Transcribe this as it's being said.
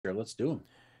Let's do them.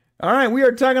 All right, we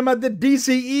are talking about the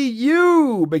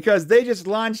DCEU because they just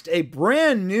launched a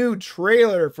brand new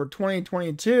trailer for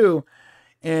 2022.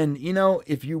 And, you know,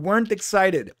 if you weren't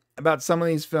excited about some of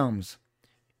these films,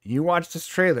 you watch this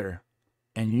trailer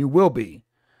and you will be.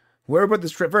 Whoever put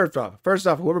this first off,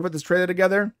 whoever put this trailer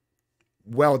together,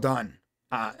 well done.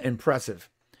 Impressive.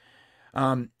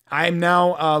 I'm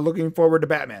now looking forward to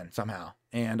Batman somehow.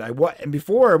 And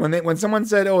before when someone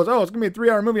said, "Oh, it's gonna be a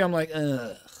 3-hour movie," I'm like,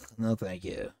 ugh, no, thank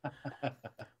you.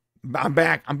 I'm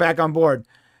back on board.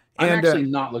 I'm actually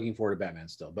not looking forward to Batman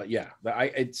still, but yeah,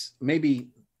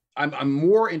 I'm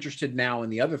more interested now in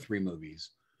the other 3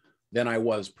 movies than I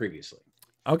was previously.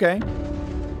 Okay,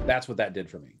 that's what that did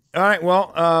for me. All right,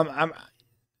 well,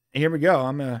 here we go.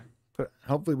 I'm gonna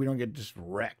hopefully we don't get just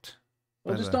wrecked.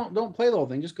 Well, just don't play the whole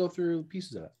thing. Just go through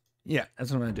pieces of it. Yeah,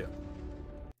 that's what I'm gonna do.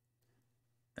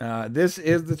 This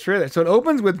is the trailer. So it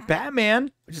opens with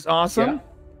Batman, which is awesome.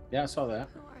 Yeah, I saw that.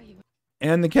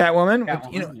 And the Catwoman.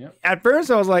 Which, you know, yep. At first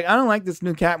I was like, I don't like this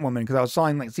new Catwoman because I was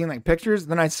seeing pictures.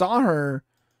 Then I saw her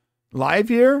live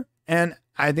here, and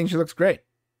I think she looks great.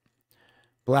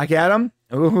 Black Adam.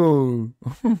 Ooh.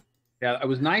 Yeah, it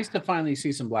was nice to finally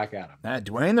see some Black Adam.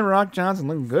 Dwayne "The Rock" Johnson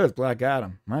looking good as Black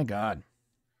Adam. My God.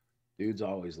 Dude's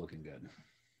always looking good.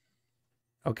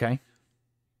 Okay.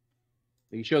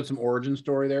 He showed some origin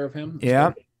story there of him.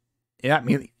 Yeah. Yeah.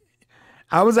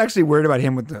 I was actually worried about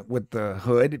him with the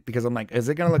hood because I'm like, is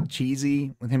it gonna look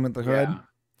cheesy with him with the hood? Yeah.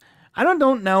 I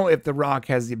don't know if The Rock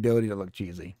has the ability to look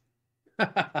cheesy.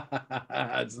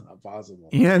 It's not possible.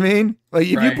 You know what I mean? Like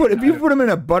if you put him in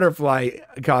a butterfly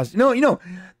costume. No, you know,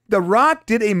 The Rock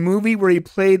did a movie where he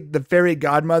played the fairy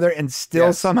godmother and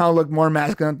still somehow looked more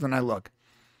masculine than I look.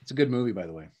 It's a good movie, by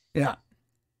the way. Yeah.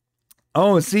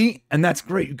 Oh, see, and that's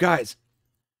great, you guys.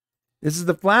 This is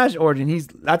the Flash origin.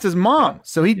 That's his mom.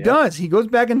 So he goes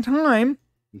back in time.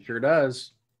 He sure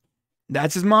does.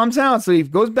 That's his mom's house. So he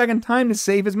goes back in time to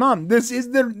save his mom. This is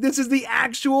the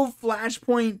actual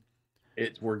Flashpoint.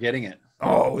 We're getting it.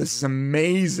 Oh, this is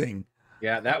amazing.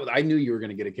 Yeah, I knew you were going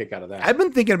to get a kick out of that. I've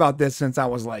been thinking about this since I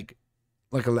was like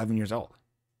 11 years old.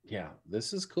 Yeah,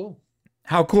 this is cool.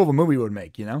 How cool of a movie it would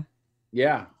make, you know?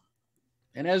 Yeah.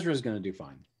 And Ezra's going to do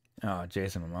fine. Oh,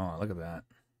 Jason Momoa, look at that.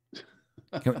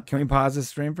 Can we pause this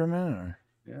stream for a minute? Or?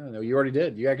 Yeah, no, you already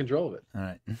did. You got control of it. All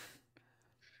right.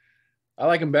 I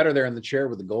like him better there in the chair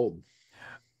with the gold.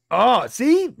 Oh,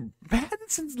 see?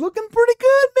 Pattinson's looking pretty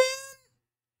good,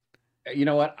 man. You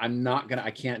know what?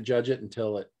 I can't judge it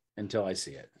until I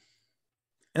see it.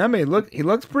 I mean, he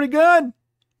looks pretty good.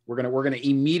 We're gonna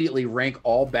immediately rank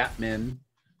all Batmen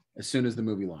as soon as the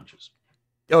movie launches.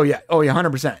 Oh yeah,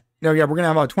 100%. No, yeah, we're gonna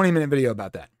have a 20-minute video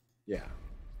about that. Yeah.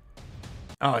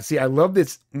 Oh, see, I love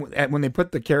this when they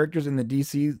put the characters in the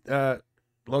DC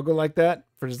logo like that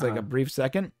for just like a brief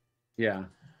second. Yeah.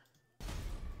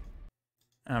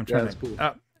 I'm trying to. Cool.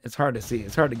 It's hard to see.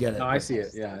 It's hard to get it. No, I see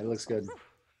it. Yeah, it looks good.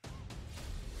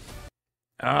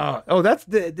 Oh, is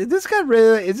this guy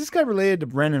related to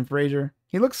Brendan Fraser?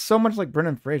 He looks so much like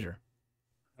Brendan Fraser.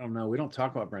 I don't know. We don't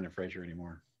talk about Brendan Fraser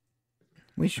anymore.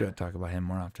 We should talk about him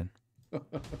more often.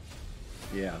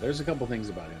 Yeah, there's a couple things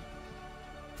about him.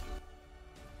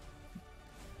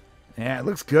 Yeah, it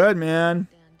looks good, man.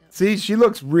 See, she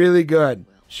looks really good.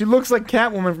 She looks like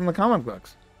Catwoman from the comic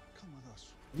books.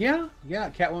 Yeah,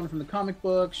 Catwoman from the comic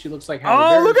books. She looks like.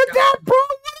 Oh, look at that, bro!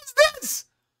 What is this?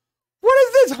 What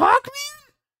is this,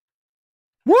 Hawkman?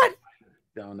 What?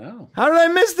 Don't know. How did I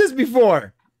miss this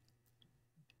before?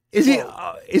 Is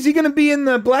he going to be in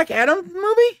the Black Adam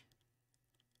movie?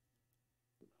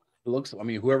 It looks. I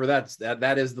mean, whoever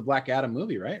that is the Black Adam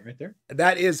movie, right there.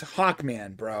 That is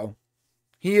Hawkman, bro.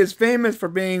 He is famous for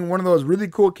being one of those really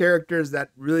cool characters that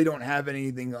really don't have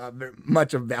anything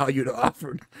much of value to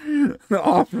offer.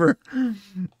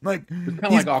 Like it's kind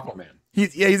of like Aquaman.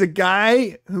 He's a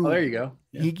guy who. Oh, there you go.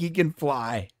 Yeah. He can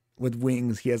fly with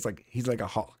wings. He's like a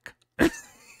hawk.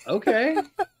 Okay.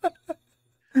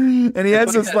 And he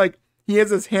has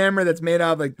this hammer that's made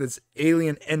out of like this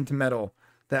alien ent metal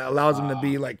that allows him to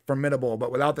be like formidable.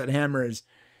 But without that hammer,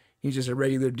 he's just a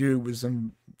regular dude with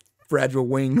some fragile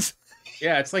wings.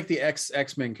 Yeah, it's like the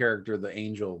X-Men character, the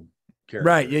Angel character.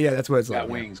 Right, yeah, that's what it's like. Got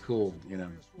wings, cool,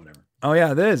 whatever. Oh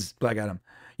yeah, that is Black Adam.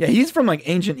 Yeah, he's from like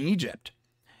ancient Egypt.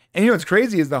 And you know what's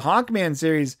crazy is the Hawkman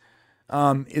series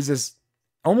is this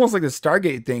almost like the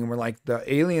Stargate thing where like the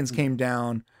aliens came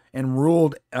down and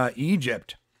ruled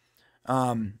Egypt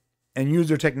and used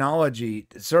their technology,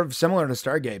 sort of similar to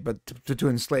Stargate, but to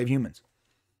enslave humans.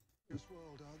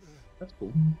 That's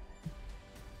cool.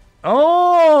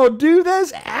 Oh, dude,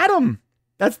 that's Adam.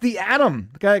 That's the Atom.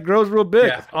 The guy that grows real big.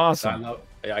 Yeah. Awesome.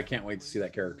 I can't wait to see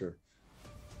that character.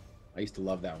 used to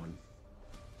love that one.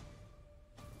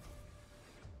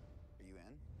 Are you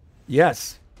in?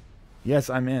 Yes. Yes,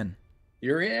 I'm in.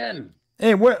 You're in.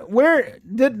 Hey,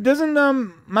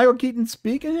 doesn't Michael Keaton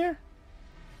speak in here?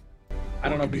 I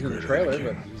don't know if he's in the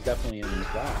trailer, but he's definitely in the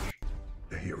Flash.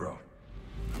 The hero.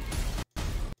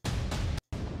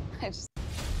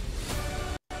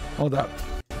 Hold up.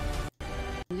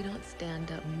 We don't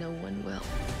stand up, no one will.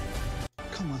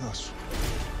 Come with us.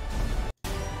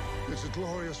 There's a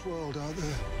glorious world out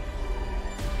there.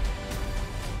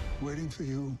 Waiting for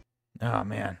you. Oh,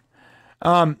 man.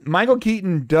 Michael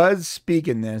Keaton does speak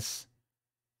in this,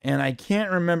 and I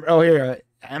can't remember. Oh, here.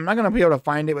 I'm not going to be able to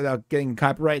find it without getting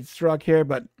copyright struck here,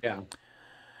 but yeah.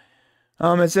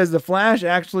 It says the Flash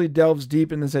actually delves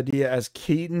deep in this idea as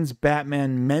Keaton's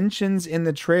Batman mentions in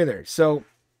the trailer. So,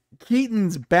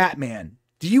 Keaton's Batman.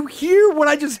 Do you hear what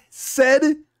I just said?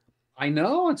 I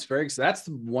know. It's very. That's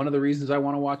one of the reasons I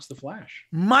want to watch the Flash.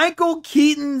 Michael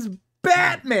Keaton's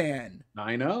Batman.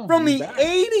 I know. From the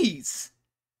 80s.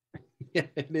 Yeah,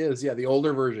 it is. Yeah, the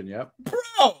older version. Yep.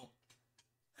 Bro,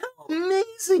 how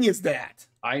amazing is that?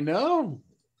 I know.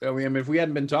 I mean, if we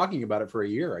hadn't been talking about it for a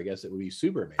year, I guess it would be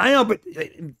super amazing. I know, but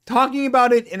talking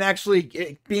about it and actually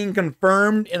it being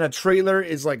confirmed in a trailer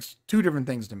is like two different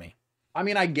things to me. I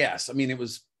mean, I guess. I mean, it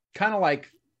was kind of like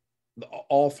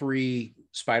all three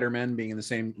Spider-Men being in the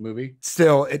same movie.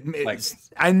 Still,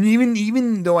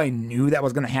 even though I knew that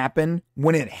was going to happen,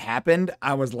 when it happened,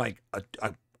 I was like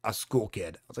a school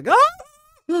kid. I was like, oh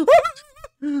my God,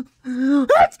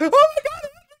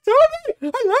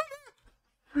 Toby, I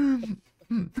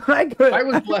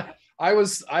love it. I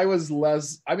was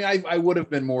less. I mean, I would have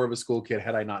been more of a school kid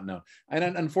had I not known. And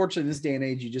unfortunately, in this day and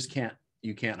age,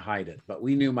 you can't hide it. But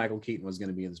we knew Michael Keaton was going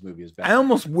to be in this movie as Batman. I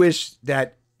almost wish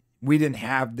that we didn't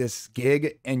have this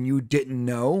gig and you didn't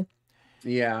know.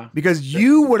 Yeah, because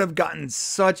you would have gotten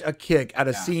such a kick out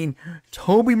of seeing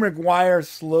Tobey Maguire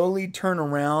slowly turn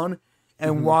around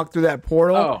and walk through that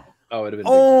portal. Oh, it'd have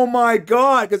been. Oh my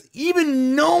God! Because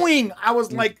even knowing, I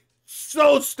was like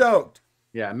so stoked.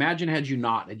 Yeah, imagine had you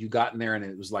gotten there and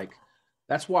it was like,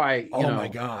 that's why, you know, my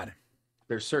God,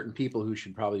 there's certain people who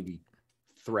should probably be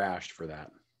thrashed for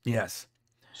that. Yes.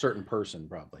 Certain person,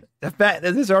 probably. The fact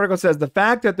that this article says the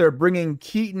fact that they're bringing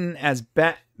Keaton as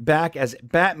back as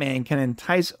Batman can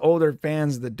entice older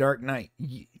fans of The Dark Knight.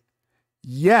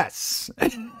 Yes.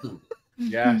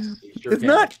 Yes. Sure it's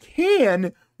not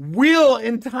will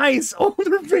entice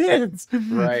older fans.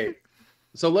 Right.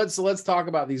 So let's talk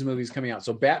about these movies coming out.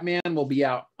 So Batman will be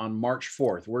out on March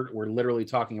 4th. We're literally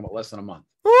talking about less than a month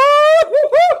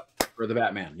for the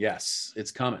Batman. Yes,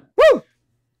 it's coming. Woo!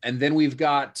 And then we've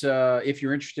got, if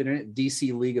you're interested in it,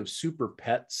 DC League of Super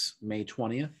Pets, May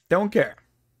 20th. Don't care.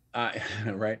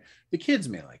 Right. The kids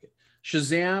may like it.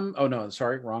 Shazam. Oh, no,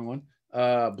 sorry. Wrong one.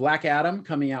 Black Adam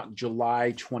coming out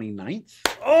July 29th.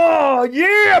 Oh,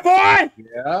 yeah, boy.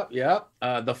 Yep.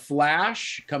 The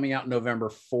Flash coming out November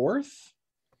 4th.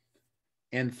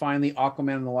 And finally,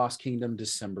 Aquaman and the Lost Kingdom,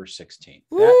 December 16th.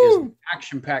 Woo! That is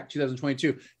action-packed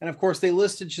 2022. And of course, they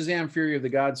listed Shazam Fury of the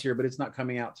Gods here, but it's not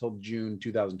coming out till June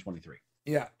 2023.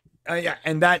 Yeah. Yeah.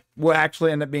 And that will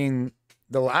actually end up being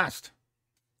the last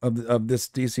of this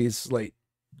DC slate.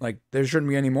 Like, there shouldn't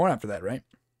be any more after that, right?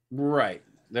 Right.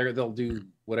 They'll do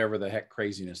whatever the heck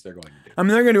craziness they're going to do. I mean,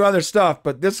 they're going to do other stuff,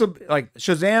 but this will be like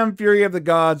Shazam Fury of the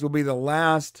Gods will be the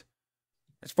last.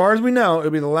 As far as we know, it'll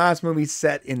be the last movie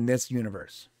set in this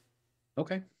universe.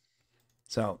 Okay.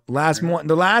 So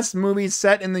the last movie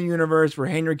set in the universe for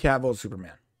Henry Cavill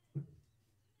Superman.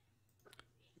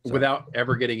 So, without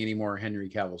ever getting any more Henry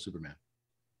Cavill Superman.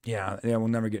 Yeah, we'll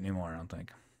never get any more, I don't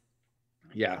think.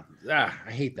 Yeah. I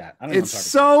hate that. I don't it's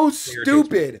so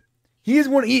stupid. He is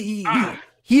one. He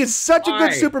is such a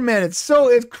good Superman. It's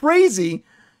crazy.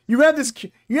 You have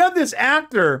this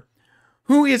actor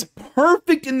who is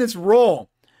perfect in this role.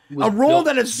 A role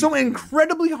that is so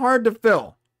incredibly hard to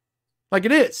fill. Like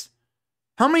it is.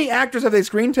 How many actors have they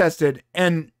screen tested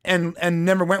and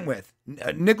never went with?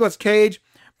 Nicolas Cage,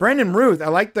 Brandon Routh. I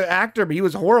like the actor, but he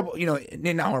was horrible. You know,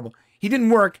 not horrible. He didn't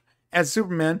work as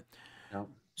Superman. No.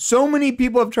 So many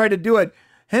people have tried to do it.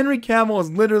 Henry Cavill is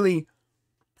literally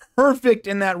perfect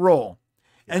in that role.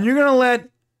 And you're going to let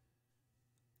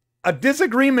a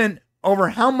disagreement over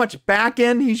how much back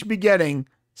end he should be getting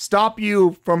stop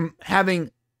you from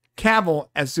having Cavill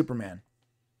as Superman.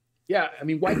 Yeah, I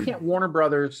mean, why can't Warner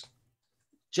Brothers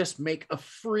just make a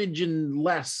smidgen,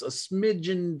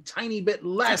 tiny bit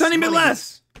less? A tiny bit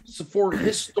less. So for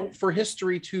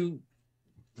history to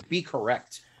be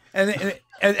correct. And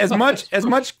as much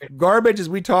garbage as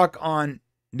we talk on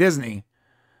Disney,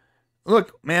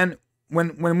 look, man,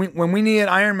 when we needed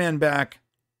Iron Man back,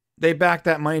 They backed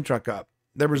that money truck up.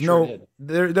 There was Sure no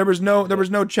did. there was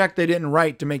no check they didn't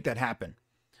write to make that happen.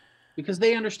 Because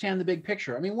they understand the big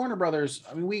picture. I mean, Warner Brothers,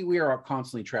 I mean, we are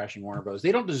constantly trashing Warner Brothers.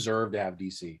 They don't deserve to have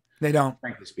DC, They don't.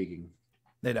 frankly speaking.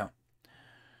 They don't.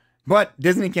 But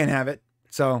Disney can't have it.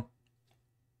 So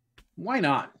Why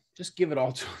not? Just give it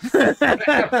all to them.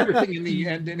 Everything in the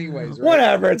end anyways, right?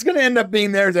 whatever. It's going to end up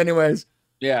being theirs anyways.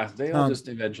 Yeah, they'll just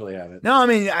eventually have it. No, I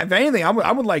mean, if anything,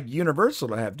 I would like Universal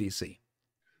to have DC.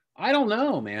 I don't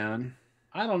know, man.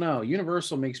 I don't know.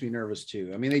 Universal makes me nervous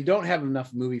too. I mean, they don't have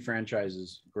enough movie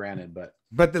franchises, granted, but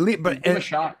give them a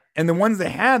shot. And the ones they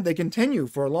had, they continue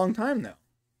for a long time now.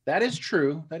 That is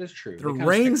true. That is true. Through They kinda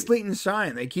rain, stick with sleet, and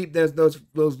shine, they keep those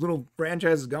little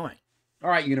franchises going. it. All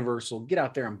right, Universal, get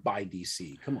out there and buy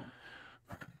DC. Come on.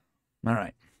 All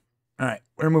right.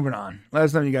 We're moving on. Let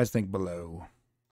us know what you guys think below.